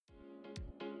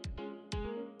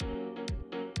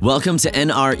Welcome to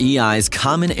NREI's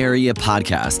Common Area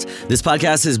Podcast. This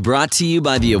podcast is brought to you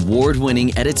by the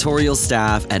award-winning editorial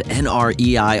staff at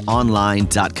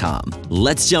NREIOnline.com.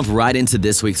 Let's jump right into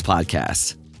this week's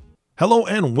podcast. Hello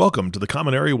and welcome to the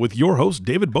Common Area with your host,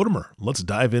 David Bodemer. Let's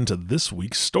dive into this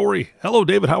week's story. Hello,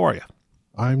 David. How are you?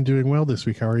 I'm doing well this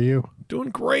week. How are you?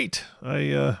 Doing great.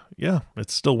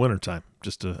 It's still wintertime.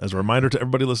 Just as a reminder to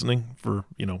everybody listening for,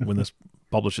 when this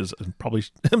publishes, and probably,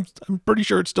 I'm pretty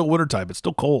sure it's still wintertime. It's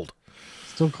still cold.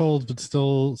 Still cold, but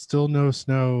still no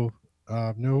snow.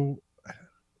 No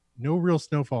real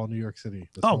snowfall in New York City.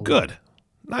 Oh, good.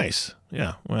 Nice.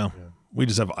 Yeah. Well, we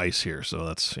just have ice here, so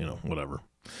that's, whatever.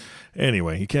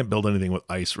 Anyway, you can't build anything with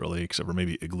ice really, except for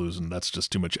maybe igloos, and that's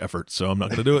just too much effort. So I'm not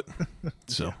going to do it.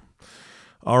 So,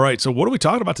 all right. So what are we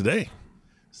talking about today?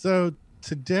 So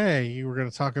today we're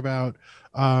going to talk about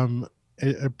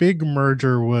a big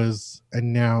merger was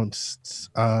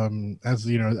announced.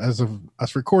 As of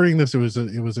us recording this, it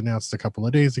was announced a couple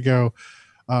of days ago.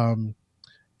 In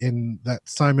that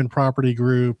Simon Property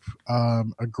Group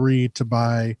agreed to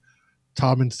buy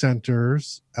Taubman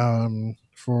Centers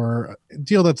for a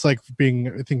deal that's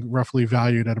being, I think, roughly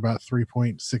valued at about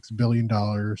 $3.6 billion.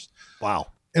 Wow.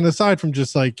 And aside from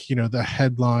just the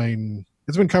headline,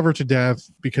 it's been covered to death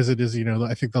because it is,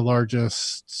 I think the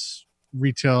largest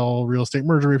retail real estate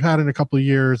merger we've had in a couple of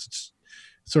years.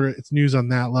 It's news on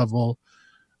that level.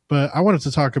 But I wanted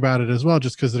to talk about it as well,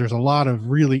 just because there's a lot of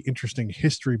really interesting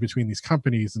history between these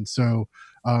companies. And so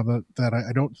that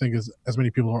I don't think as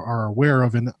many people are aware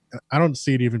of. And I don't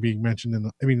see it even being mentioned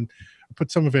I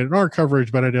put some of it in our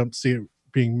coverage, but I don't see it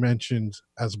being mentioned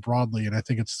as broadly. And I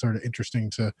think it's sort of interesting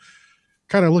to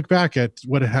kind of look back at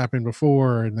what had happened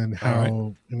before and then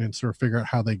and then sort of figure out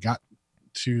how they got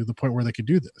to the point where they could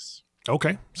do this.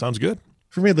 Okay. Sounds good.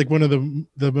 For me, one of the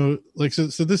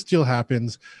so this deal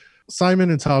happens. Simon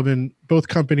and Taubman, both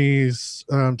companies.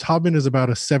 Taubman is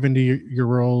about a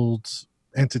 70-year-old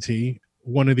entity,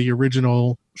 one of the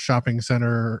original shopping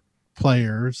center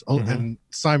players, and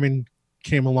Simon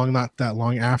came along not that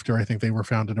long after. I think they were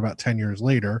founded about 10 years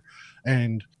later,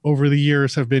 and over the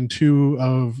years have been two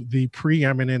of the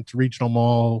preeminent regional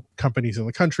mall companies in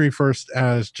the country. First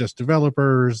as just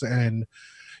developers, and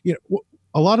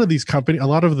a lot of these companies, a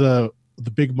lot of the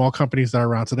big mall companies that are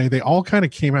around today, they all kind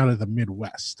of came out of the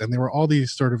Midwest, and they were all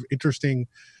these sort of interesting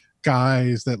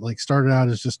guys that started out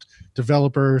as just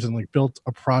developers and built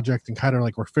a project and kind of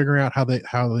were figuring out how they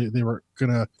were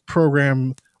going to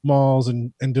program malls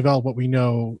and develop what we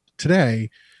know today.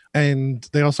 And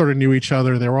they all sort of knew each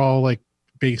other. They were all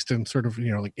based in sort of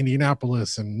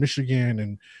Indianapolis and Michigan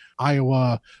and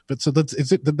Iowa, but so that's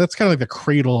kind of the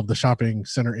cradle of the shopping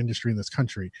center industry in this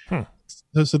country.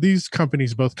 So these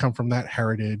companies both come from that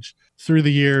heritage. Through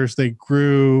the years, they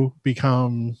grew,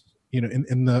 become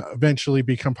eventually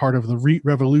become part of the REIT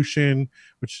revolution,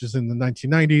 which is in the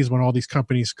 1990s, when all these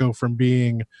companies go from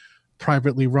being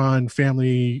privately run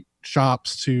family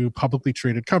shops to publicly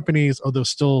traded companies, although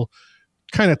still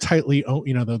kind of tightly owned.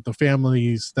 The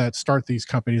families that start these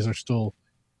companies are still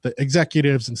the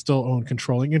executives and still own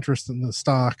controlling interest in the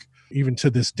stock even to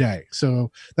this day.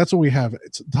 So that's what we have.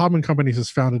 Taubman Companies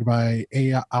is founded by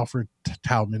Alfred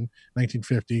Taubman,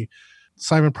 1950.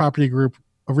 Simon Property Group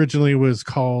originally was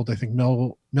called, I think,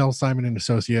 Mel Simon and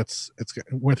Associates. It's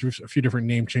went through a few different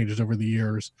name changes over the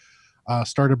years.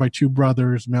 Started by two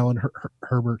brothers, Mel and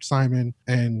Herbert Simon,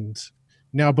 and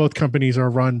now both companies are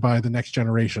run by the next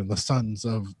generation, the sons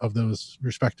of those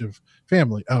respective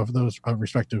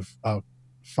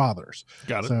fathers.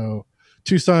 Got it. So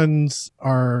two sons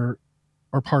are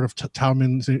part of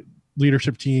Taubman's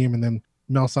leadership team, and then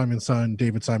Mel Simon's son,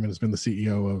 David Simon, has been the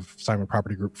CEO of Simon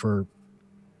Property Group for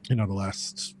the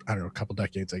last, a couple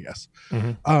decades, I guess.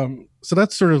 So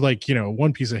that's sort of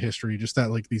one piece of history, just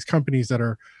that these companies that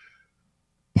are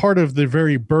part of the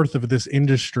very birth of this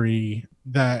industry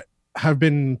that have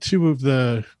been two of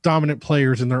the dominant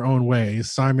players in their own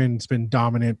ways. Simon's been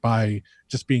dominant by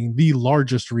just being the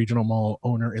largest regional mall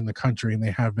owner in the country, and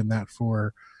they have been that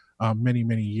for many,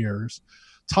 many years.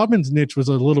 Taubman's niche was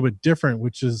a little bit different,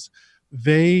 which is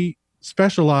they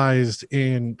specialized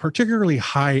in particularly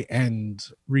high-end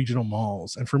regional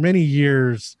malls. And for many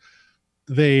years,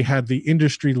 they had the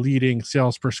industry-leading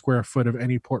sales per square foot of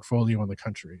any portfolio in the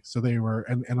country. So they were,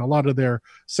 and a lot of their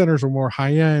centers were more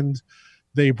high-end.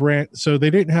 So they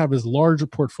didn't have as large a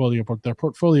portfolio, but their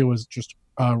portfolio was just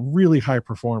really high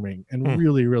performing and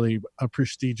really, really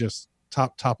prestigious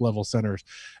top level centers.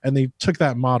 And they took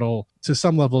that model to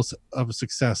some levels of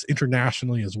success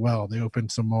internationally as well. They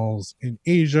opened some malls in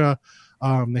Asia.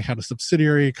 They had a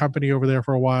subsidiary company over there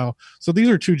for a while. So these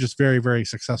are two just very, very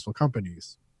successful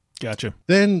companies. Gotcha.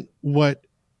 Then what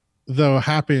though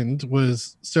happened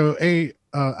was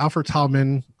Alfred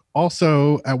Taubman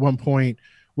also at one point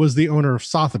was the owner of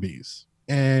Sotheby's,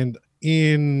 and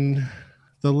in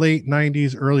the late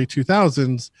 90s, early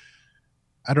 2000s,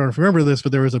 I don't know if you remember this,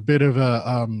 but there was a bit of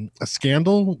a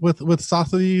scandal with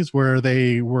Sotheby's where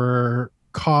they were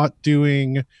caught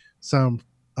doing some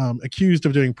accused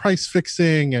of doing price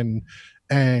fixing and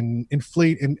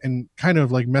inflate and kind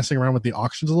of like messing around with the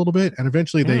auctions a little bit, and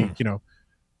eventually they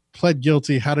pled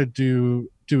guilty, had to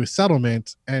do a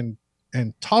settlement, and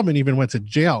Taubman even went to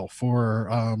jail for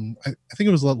I think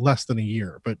it was less than a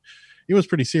year, but it was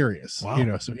pretty serious.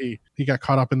 Wow. So he got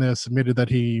caught up in this, admitted that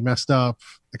he messed up,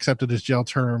 accepted his jail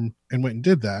term, and went and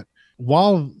did that.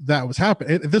 While that was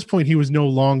happening, at this point, he was no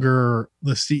longer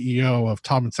the CEO of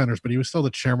Taubman Centers, but he was still the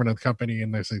chairman of the company.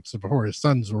 And there's so before his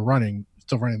sons were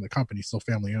still running the company, still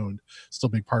family owned, still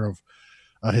a big part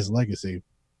of his legacy.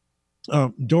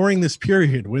 During this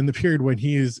period, when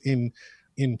he is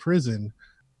in prison,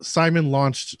 Simon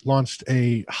launched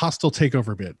a hostile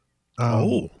takeover bid.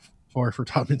 For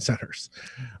Taubman Centers,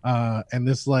 and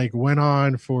this went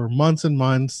on for months and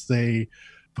months. They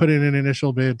put in an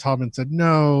initial bid. Taubman said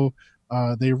no.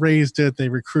 They raised it. They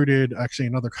recruited actually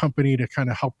another company to kind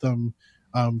of help them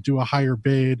do a higher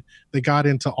bid. They got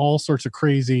into all sorts of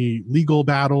crazy legal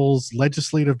battles,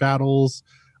 legislative battles.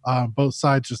 Both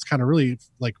sides just kind of really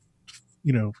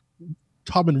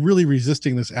Taubman really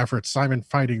resisting this effort, Simon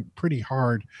fighting pretty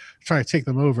hard, trying to take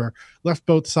them over, left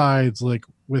both sides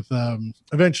with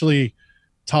eventually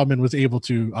Taubman was able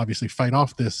to obviously fight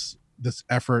off this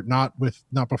effort, not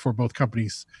before both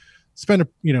companies spent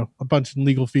a bunch in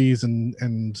legal fees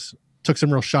and took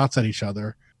some real shots at each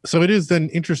other. So it is then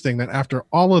interesting that after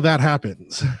all of that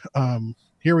happens,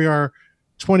 here we are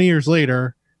 20 years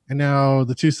later, and now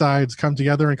the two sides come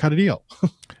together and cut a deal.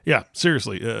 Yeah,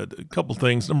 seriously. A couple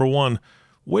things. Number one,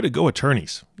 way to go,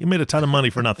 attorneys. You made a ton of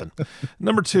money for nothing.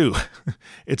 Number two,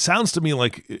 it sounds to me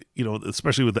like,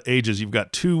 especially with the ages, you've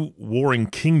got two warring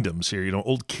kingdoms here,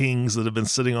 old kings that have been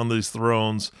sitting on these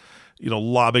thrones,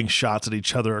 lobbing shots at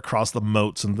each other across the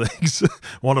moats and things.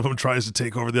 One of them tries to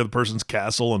take over the other person's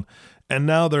castle, and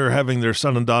now they're having their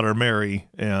son and daughter marry,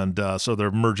 and so they're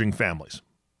merging families.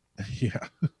 Yeah.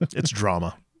 It's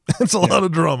drama. It's a lot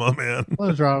of drama, man. A lot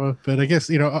of drama, but I guess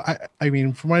I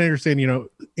mean, from what I understand,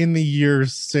 in the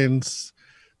years since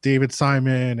David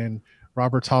Simon and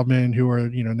Robert Taubman, who are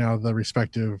now the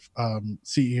respective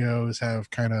CEOs, have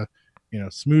kind of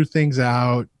smoothed things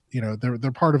out.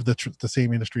 They're part of the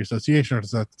same industry association, or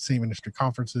the same industry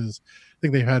conferences. I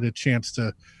think they've had a chance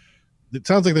to. It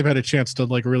sounds like they've had a chance to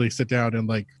really sit down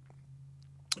and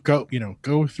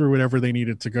go through whatever they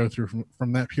needed to go through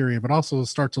from that period, but also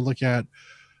start to look at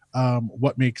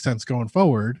what makes sense going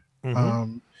forward.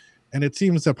 Mm-hmm. And it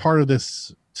seems that part of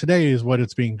this today is what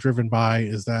it's being driven by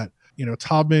is that,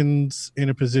 Taubman's in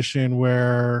a position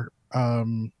where,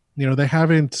 they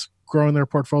haven't grown their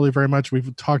portfolio very much.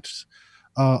 We've talked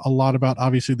a lot about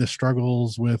obviously the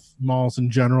struggles with malls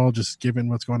in general, just given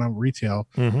what's going on with retail.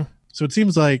 Mm-hmm. So it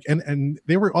seems like, and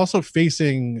they were also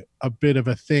facing a bit of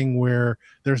a thing where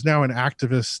there's now an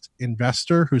activist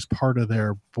investor who's part of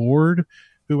their board,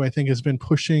 who I think has been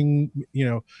pushing,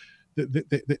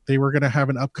 they were going to have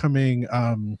an upcoming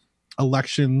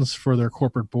elections for their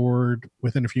corporate board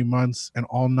within a few months, and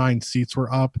all 9 seats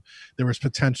were up. There was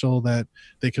potential that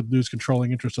they could lose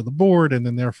controlling interest of the board, and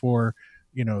then therefore,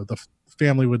 the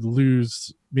family would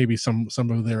lose maybe some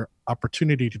of their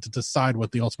opportunity to decide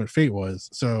what the ultimate fate was.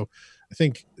 So I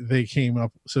think they came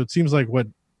up. So it seems like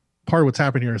part of what's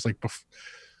happened here is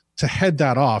to head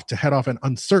off an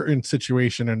uncertain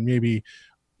situation and maybe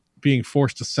being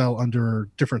forced to sell under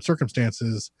different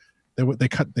circumstances,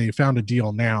 they found a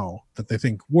deal now that they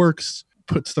think works,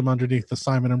 puts them underneath the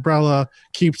Simon umbrella,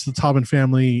 keeps the Taubman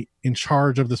family in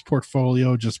charge of this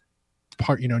portfolio. Just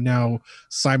now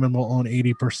Simon will own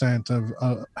 80%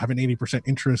 of have an 80%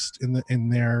 interest in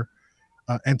their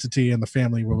entity, and the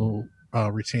family will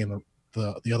retain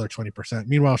the other 20%.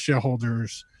 Meanwhile,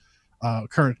 shareholders,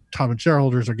 current Taubman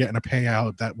shareholders, are getting a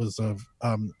payout that was of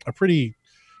a pretty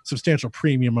substantial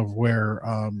premium of where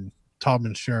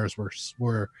Taubman shares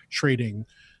were trading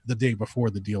the day before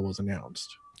the deal was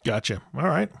announced. Gotcha. All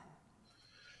right.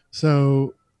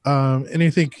 So, and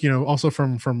I think also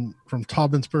from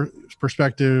Taubman's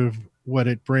perspective, what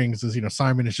it brings is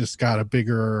Simon has just got a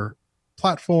bigger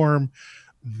platform.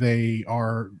 They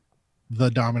are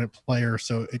the dominant player,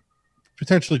 so it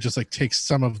potentially just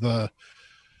takes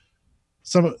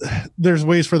there's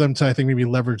ways for them to, I think, maybe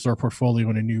leverage their portfolio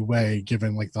in a new way,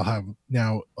 given they'll have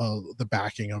now the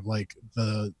backing of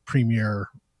the premier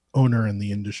owner in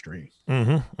the industry.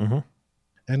 Mm-hmm. Mm-hmm.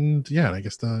 And yeah, I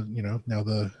guess now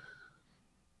the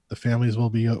the families will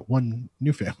be one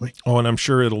new family. Oh, and I'm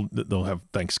sure they'll have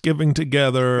Thanksgiving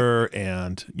together,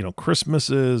 and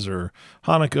Christmases or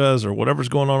Hanukkahs or whatever's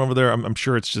going on over there. I'm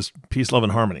sure it's just peace, love,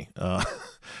 and harmony. Yeah.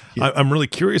 I'm really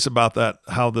curious about that.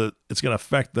 How it's going to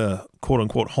affect the quote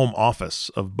unquote home office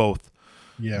of both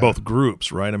groups,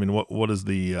 right? I mean, what is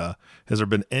has there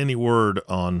been any word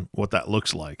on what that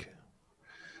looks like?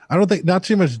 I don't think, not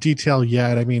too much detail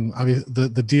yet. I mean, obviously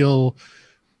the deal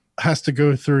has to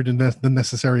go through the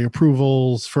necessary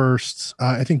approvals first.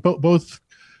 I think both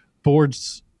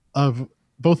boards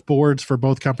for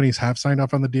both companies have signed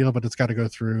off on the deal, but it's got to go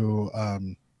through,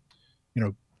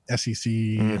 SEC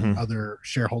and other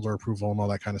shareholder approval and all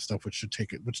that kind of stuff, which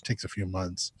takes a few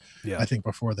months. Yeah. I think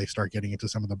before they start getting into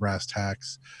some of the brass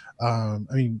tacks. I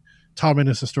mean, Taubman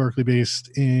is historically based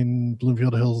in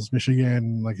Bloomfield Hills,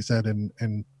 Michigan, like I said,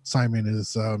 and Simon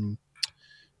is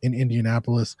in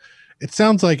Indianapolis. It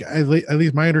sounds like, at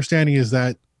least my understanding is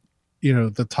that,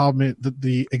 the Taubman,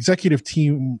 the executive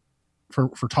team for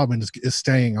Taubman is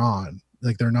staying on.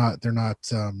 Like they're not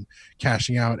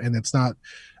cashing out, and it's not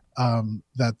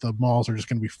that the malls are just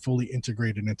going to be fully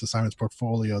integrated into Simon's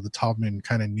portfolio. The Taubman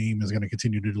kind of name is going to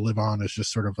continue to live on as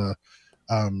just sort of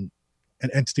an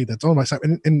entity that's owned by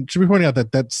Simon. And should we point out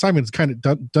that Simon's kind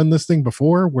of done this thing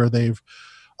before, where they've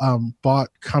bought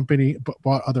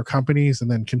other companies and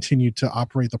then continued to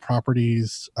operate the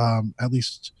properties, at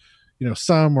least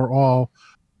some or all,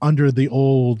 under the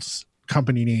old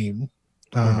company name,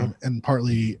 and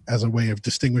partly as a way of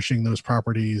distinguishing those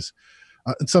properties.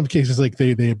 In some cases, like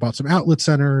they had bought some outlet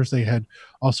centers. They had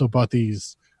also bought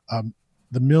these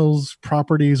the Mills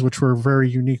properties, which were very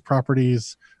unique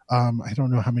properties. I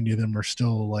don't know how many of them are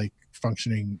still like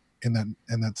functioning in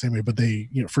that same way, but they,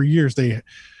 for years it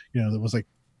was like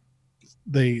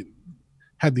they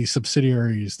had these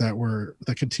subsidiaries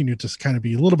that continued to kind of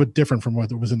be a little bit different from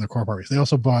what was in their core properties. They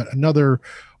also bought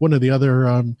one of the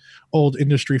other old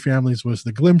industry families was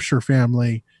the Glimcher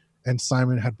family, and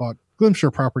Simon had bought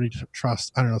Glimcher Property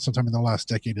Trust, I don't know, sometime in the last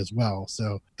decade as well.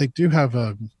 So they do have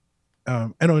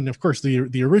and of course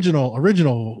the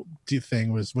original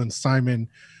thing was when Simon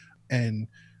and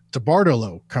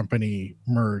DeBartolo company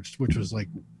merged, which was like,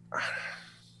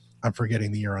 I'm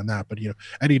forgetting the year on that, but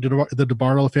Eddie, the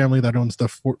DeBartolo family that owns the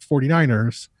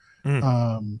 49ers,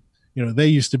 they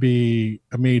used to be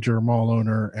a major mall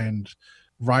owner and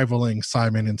rivaling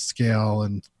Simon in scale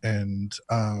and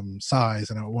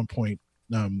size, and at one point,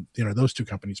 those two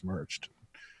companies merged.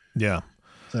 Yeah.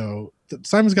 So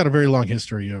Simon's got a very long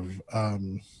history of,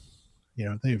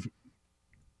 they've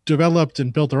developed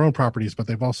and built their own properties, but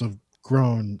they've also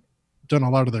done a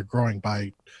lot of their growing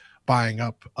by buying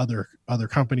up other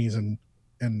companies and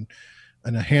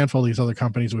a handful of these other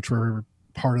companies, which were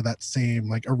part of that same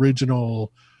like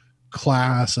original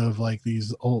class of like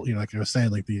these old, like I was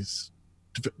saying, like these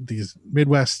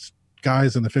Midwest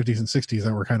guys in the 50s and 60s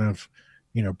that were kind of,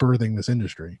 birthing this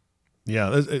industry.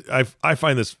 Yeah, I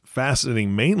find this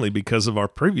fascinating mainly because of our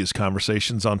previous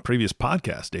conversations on previous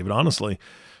podcasts, David. Honestly,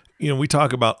 we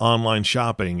talk about online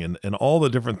shopping and all the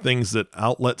different things that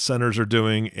outlet centers are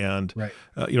doing, and right.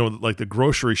 Like the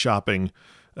grocery shopping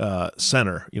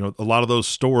center. A lot of those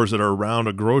stores that are around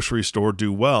a grocery store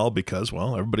do well because,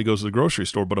 everybody goes to the grocery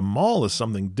store, but a mall is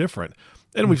something different.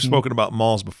 And we've spoken about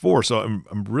malls before, so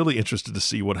I'm really interested to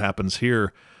see what happens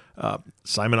here.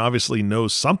 Simon obviously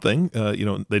knows something.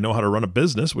 They know how to run a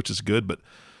business, which is good. But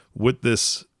with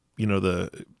this,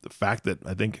 the fact that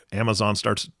I think Amazon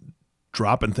starts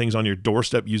dropping things on your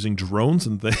doorstep using drones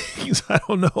and things, I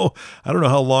don't know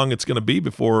how long it's going to be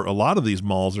before a lot of these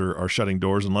malls are shutting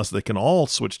doors, unless they can all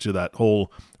switch to that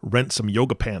whole rent some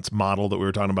yoga pants model that we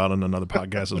were talking about in another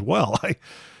podcast as well.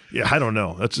 I don't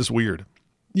know. That's just weird.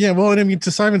 Yeah, well, and I mean,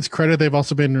 to Simon's credit, they've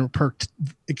also been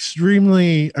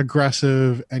extremely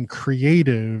aggressive and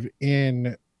creative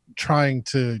in trying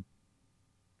to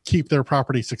keep their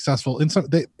property successful.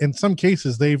 In some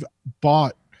cases, they've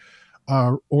bought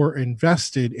or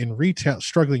invested in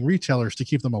struggling retailers to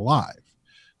keep them alive.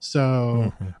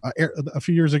 So a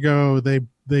few years ago,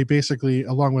 they basically,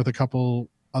 along with a couple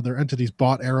other entities,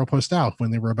 bought Aeropostale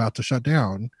when they were about to shut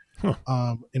down,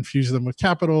 infused them with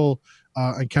capital,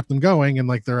 and kept them going. And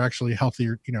like, they're actually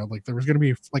healthier, like there was going to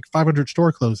be like 500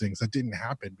 store closings that didn't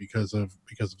happen because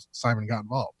Simon got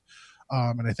involved.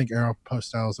 And I think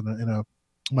Aeropostale is in a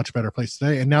much better place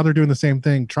today. And now they're doing the same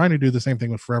thing, trying to do the same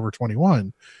thing with Forever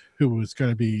 21, who was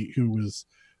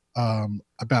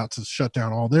about to shut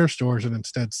down all their stores. And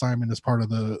instead Simon is part of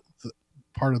the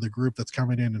group that's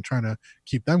coming in and trying to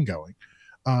keep them going.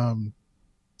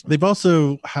 They've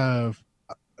also have,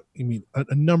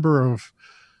 a number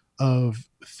of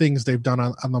things they've done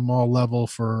on the mall level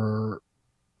for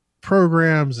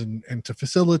programs and to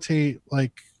facilitate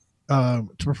to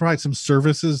provide some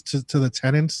services to the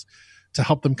tenants to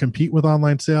help them compete with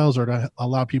online sales, or to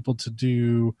allow people to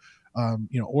do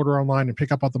order online and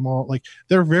pick up at the mall. Like,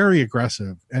 they're very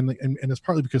aggressive, and it's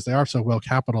partly because they are so well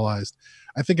capitalized.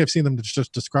 I think I've seen them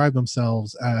just describe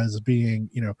themselves as being,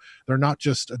 they're not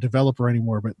just a developer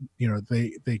anymore, but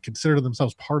they consider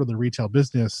themselves part of the retail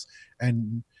business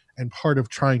and part of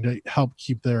trying to help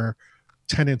keep their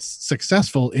tenants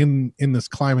successful in this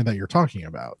climate that you're talking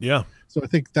about. Yeah. So I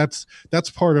think that's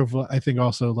part of, I think,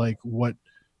 also like what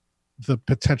the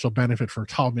potential benefit for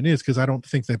Taubman is, because I don't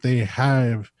think that they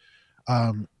have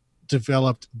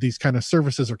developed these kind of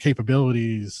services or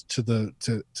capabilities to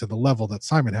the level that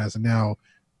Simon has, and now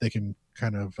they can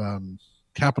kind of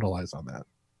capitalize on that.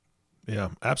 Yeah,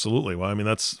 absolutely. Well, I mean,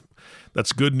 that's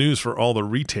good news for all the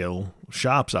retail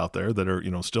shops out there that are,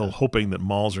 still hoping that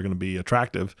malls are going to be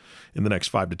attractive in the next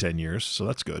 5 to 10 years. So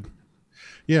that's good.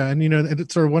 Yeah. And, and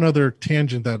it's sort of one other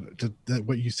tangent that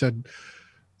what you said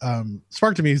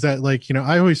sparked to me is that,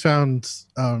 I always found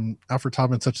Alfred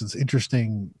Taubman such an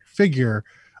interesting figure,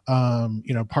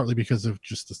 partly because of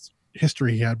just this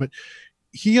history he had, but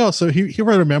he also, he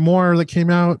wrote a memoir that came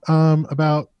out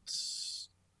about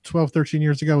 12, 13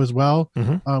 years ago as well.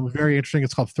 Mm-hmm. Very interesting.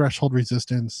 It's called Threshold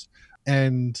Resistance.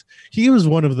 And he was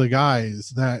one of the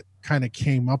guys that kind of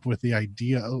came up with the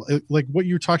idea, like what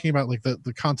you're talking about, like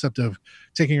the concept of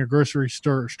taking a grocery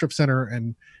store strip center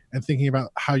and thinking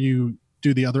about how you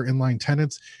do the other inline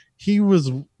tenants. He was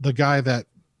the guy that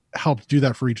helped do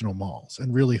that for regional malls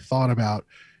and really thought about,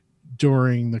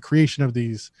 during the creation of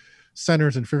these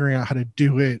centers and figuring out how to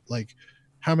do it, like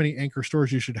how many anchor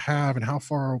stores you should have and how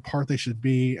far apart they should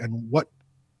be and what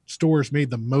stores made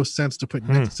the most sense to put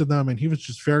next to them. And he was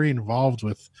just very involved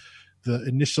with the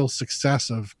initial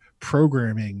success of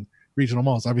programming regional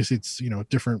malls. Obviously it's, a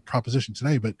different proposition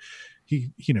today, but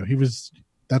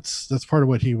that's part of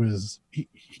what he was.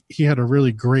 He had a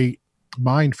really great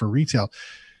mind for retail.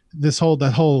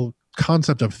 That whole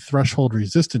concept of threshold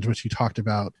resistance, which he talked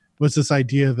about, was this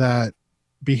idea that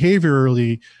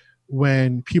behaviorally,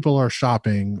 when people are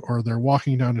shopping or they're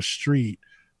walking down a street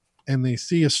and they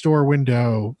see a store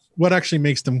window, what actually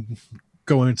makes them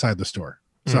go inside the store?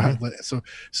 Mm-hmm.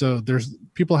 So there's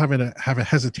people have a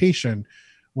hesitation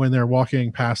when they're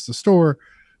walking past the store.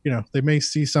 They may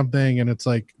see something and it's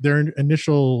like their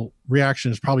initial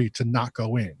reaction is probably to not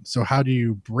go in. So how do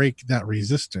you break that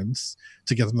resistance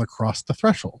to get them to cross the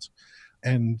threshold?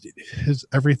 And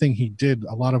everything he did,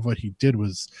 a lot of what he did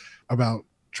was about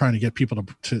trying to get people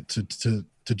to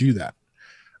do that.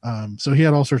 So he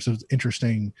had all sorts of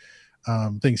interesting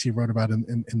things he wrote about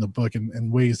in the book,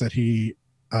 and ways that he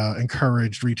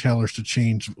encouraged retailers to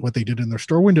change what they did in their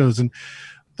store windows. And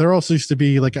there also used to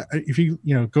be, like, if you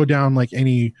go down like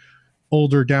any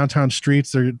older downtown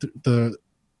streets, there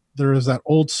is that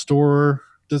old store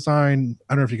design.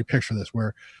 I don't know if you can picture this,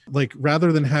 where like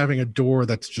rather than having a door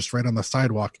that's just right on the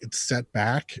sidewalk, it's set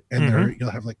back, and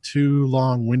you'll have like 2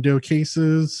 long window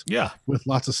cases, with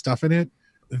lots of stuff in it.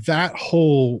 That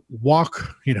whole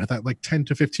walk, that like 10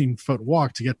 to 15 foot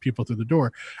walk to get people through the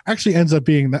door, actually ends up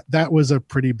being that was a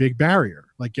pretty big barrier,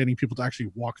 like getting people to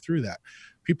actually walk through that.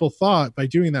 People thought by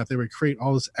doing that they would create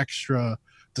all this extra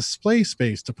display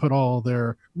space to put all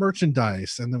their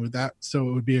merchandise, and then with that, so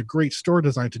it would be a great store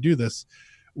design to do this.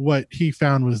 What he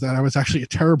found was that it was actually a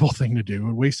terrible thing to do.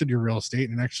 It wasted your real estate,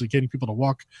 and actually getting people to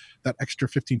walk that extra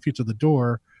 15 feet to the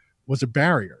door was a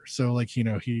barrier. So like,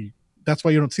 that's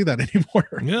why you don't see that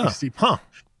anymore. Yeah. You see,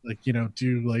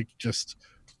 do like just,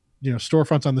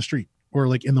 storefronts on the street or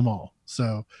like in the mall.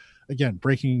 So again,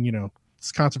 breaking,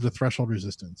 this concept of threshold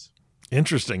resistance.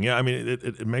 Interesting. Yeah. I mean,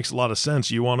 it makes a lot of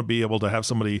sense. You want to be able to have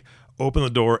somebody open the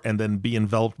door and then be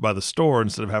enveloped by the store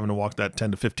instead of having to walk that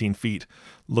 10 to 15 feet,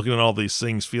 looking at all these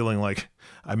things, feeling like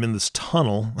I'm in this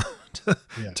tunnel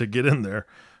to get in there.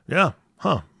 Yeah.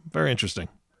 Huh. Very interesting.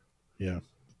 Yeah.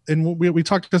 And we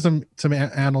talked to some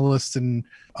analysts and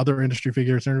other industry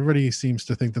figures, and everybody seems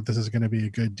to think that this is going to be a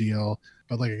good deal.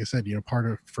 But like I said,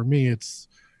 for me, it's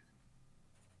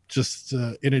just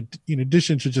in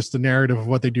addition to just the narrative of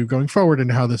what they do going forward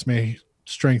and how this may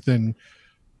strengthen,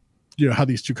 how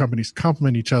these two companies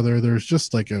complement each other. There's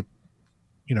just like a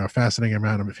fascinating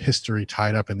amount of history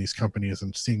tied up in these companies,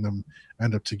 and seeing them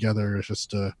end up together is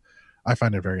just, I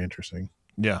find it very interesting.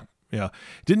 Yeah. Yeah.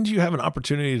 Didn't you have an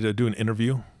opportunity to do an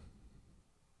interview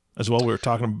as well? We were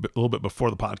talking a little bit before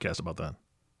the podcast about that.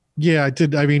 Yeah, I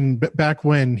did. I mean, back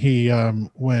when he,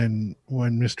 when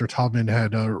Mr. Taubman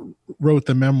had wrote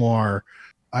the memoir,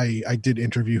 I did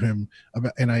interview him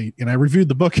about, and I reviewed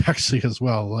the book actually as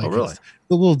well. Like, oh, really? It's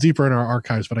a little deeper in our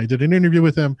archives, but I did an interview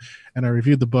with him, and I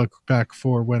reviewed the book back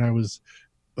for when I was.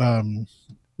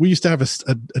 We used to have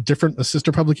a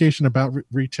sister publication about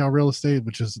retail real estate,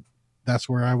 that's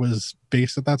where I was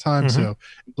based at that time. Mm-hmm. So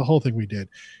the whole thing we did.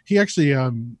 He actually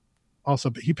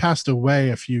he passed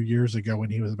away a few years ago when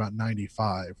he was about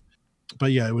 95.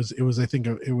 But yeah, it was I think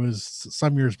it was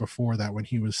some years before that when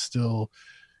he was still,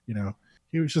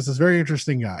 he was just this very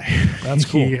interesting guy. That's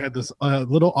cool. He had this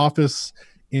little office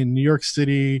in New York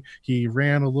City. He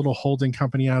ran a little holding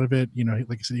company out of it.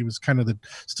 Like I said, he was kind of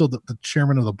still the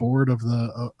chairman of the board of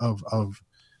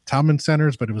Taubman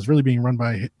Centers, but it was really being run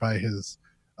by his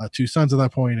two sons at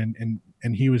that point.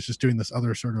 And he was just doing this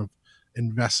other sort of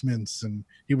investments, and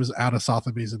he was out of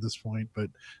Sotheby's at this point. But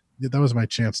that was my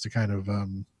chance to kind of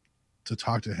to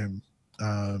talk to him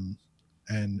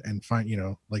and find,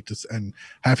 and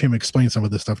have him explain some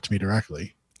of this stuff to me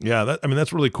directly. Yeah,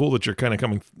 that's really cool that you're kind of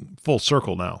coming full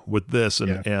circle now with this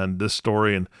and this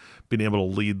story, and being able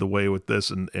to lead the way with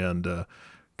this and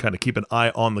kind of keep an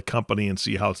eye on the company and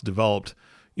see how it's developed,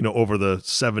 over the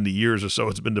 70 years or so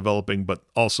it's been developing, but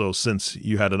also since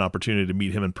you had an opportunity to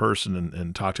meet him in person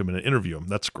and talk to him and interview him.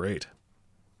 That's great.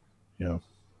 Yeah.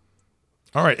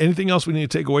 All right. Anything else we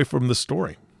need to take away from this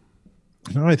story?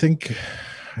 No, I think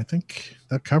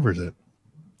that covers it.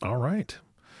 All right.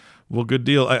 Well, good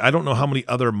deal. I don't know how many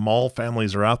other Mall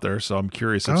families are out there, so I'm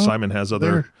curious if Simon has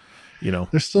other,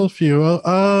 There's still a few.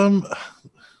 I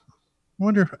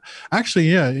wonder.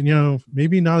 Actually, yeah,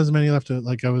 maybe not as many left.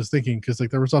 Like I was thinking, because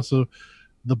there was also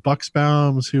the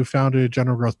Bucksbaums who founded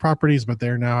General Growth Properties, but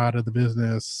they're now out of the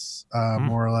business,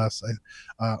 more or less.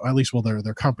 At least,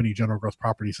 their company, General Growth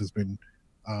Properties, has been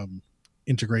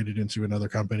integrated into another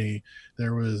company.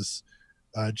 There was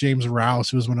James Rouse,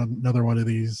 who was another one of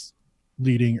these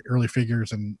leading early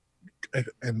figures, and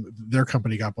their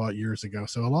company got bought years ago.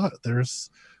 So a lot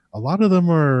of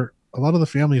the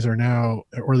families are now,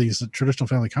 or these traditional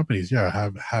family companies,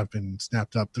 have been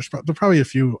snapped up. There's probably a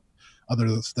few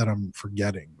others that I'm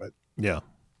forgetting, but yeah.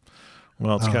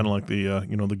 Well, it's kind of like the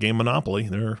the game Monopoly.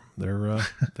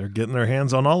 They're getting their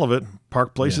hands on all of it.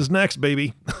 Park Place is next,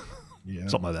 baby. Yeah,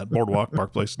 something like that. Boardwalk,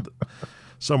 Park Place,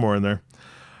 somewhere in there.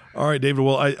 All right, David.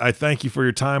 Well, I thank you for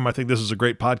your time. I think this was a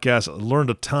great podcast. I learned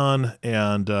a ton,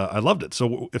 and I loved it.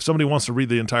 So if somebody wants to read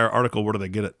the entire article, where do they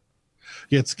get it?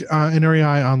 Yeah, it's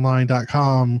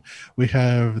nreionline.com. We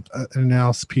have an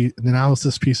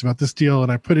analysis piece about this deal,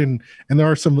 and I put in, and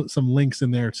there are some links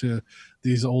in there to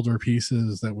these older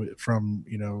pieces that from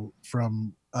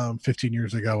 15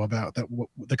 years ago about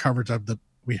the coverage of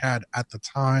we had at the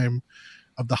time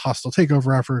of the hostile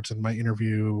takeover efforts, and my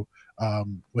interview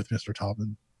with Mr.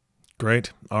 Taubman.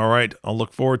 Great. All right. I'll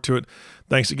look forward to it.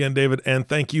 Thanks again, David. And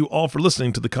thank you all for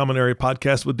listening to the Common Area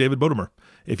Podcast with David Bodemer.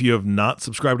 If you have not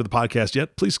subscribed to the podcast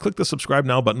yet, please click the subscribe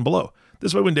now button below.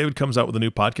 This way, when David comes out with a new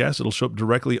podcast, it'll show up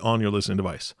directly on your listening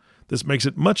device. This makes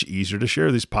it much easier to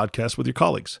share these podcasts with your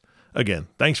colleagues. Again,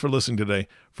 thanks for listening today.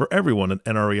 For everyone at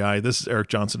NREI, this is Eric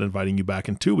Johnson inviting you back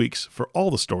in 2 weeks for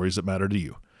all the stories that matter to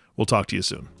you. We'll talk to you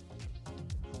soon.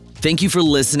 Thank you for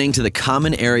listening to the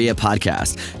Common Area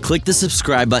Podcast. Click the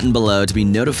subscribe button below to be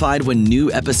notified when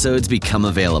new episodes become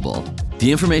available.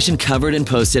 The information covered and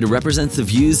posted represents the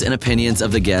views and opinions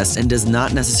of the guests and does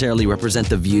not necessarily represent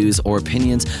the views or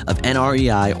opinions of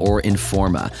NREI or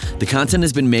Informa. The content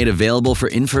has been made available for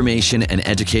information and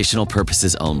educational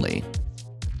purposes only.